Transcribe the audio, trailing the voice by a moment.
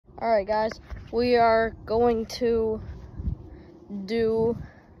Alright guys, we are going to do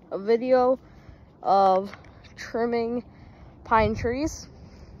a video of trimming pine trees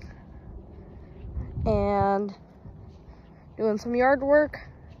and doing some yard work.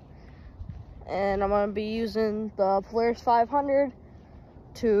 And I'm going to be using the Polaris 500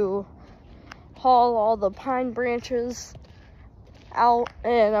 to haul all the pine branches out,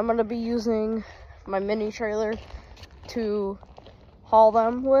 and I'm going to be using my mini trailer to haul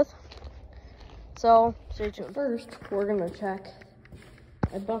them with. So stay tuned. First, we're going to check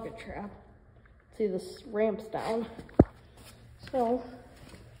a bucket trap. See, this ramp's down. So,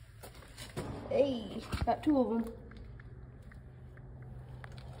 hey, got two of them.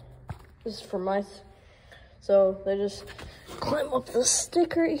 This is for mice. So they just climb up this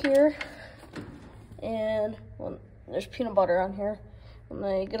stick right here, and there's peanut butter on here. When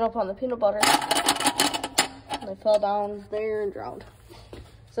they get up on the peanut butter, they fell down there and drowned.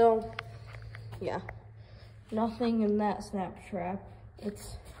 So, yeah, nothing in that snap trap.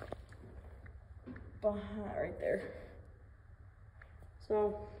 It's behind right there.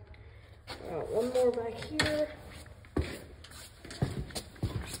 So, one more back here.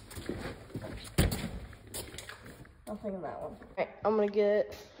 Nothing in that one. Alright, I'm gonna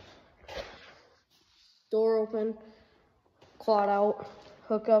get door open, quad out,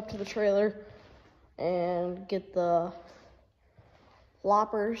 hook up to the trailer, and get the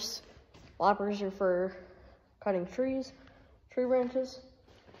loppers. Loppers are for cutting tree branches.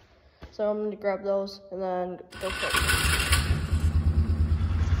 So I'm gonna grab those and then go cut.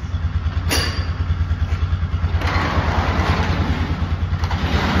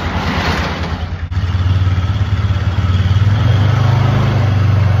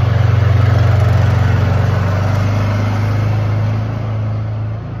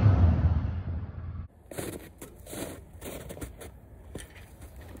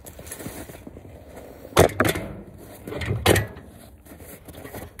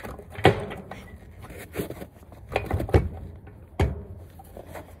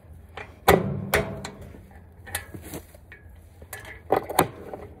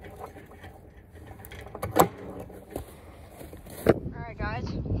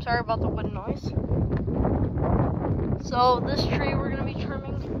 Sorry about the wind noise. So this tree we're gonna be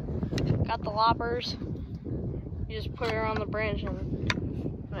trimming, got the loppers. You just put it around the branch and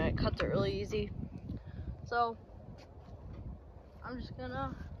it cuts it really easy. So I'm just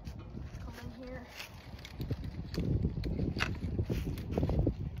gonna come in here.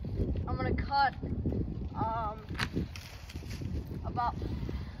 I'm gonna cut about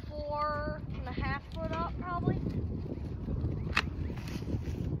 4.5 foot up probably.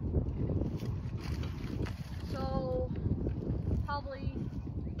 So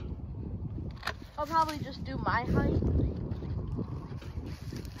I'll probably just do my height.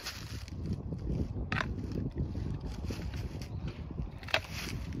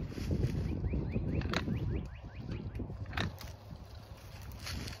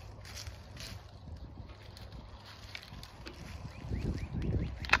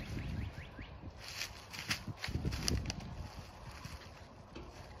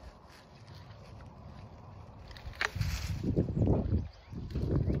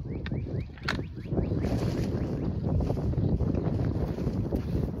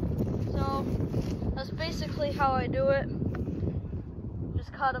 That's basically how I do it.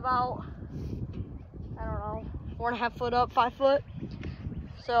 Just cut about, I don't know, 4.5 foot up, 5 foot.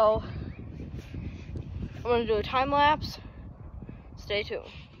 So I'm gonna do a time lapse. Stay tuned.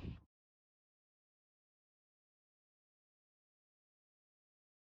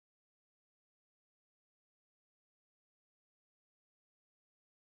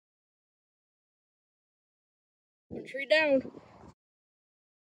 One tree down.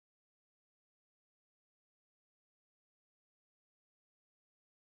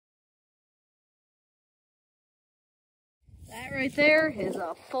 That right there is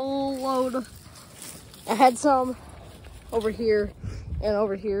a full load. I had some over here and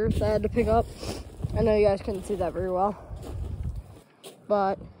over here that I had to pick up. I know you guys couldn't see that very well,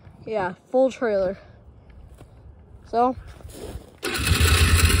 but yeah, full trailer. So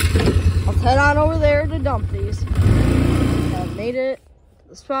I'll head on over there to dump these. I made it to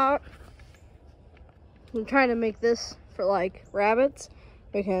the spot. I'm trying to make this for like rabbits.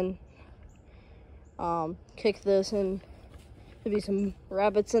 We can kick this and there'll be some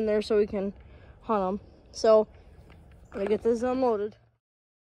rabbits in there so we can hunt them. So I'm gonna get this unloaded.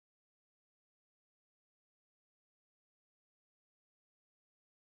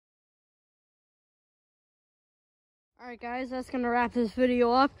 Alright guys, that's gonna wrap this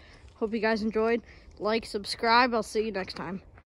video up. Hope you guys enjoyed. Like, subscribe. I'll see you next time.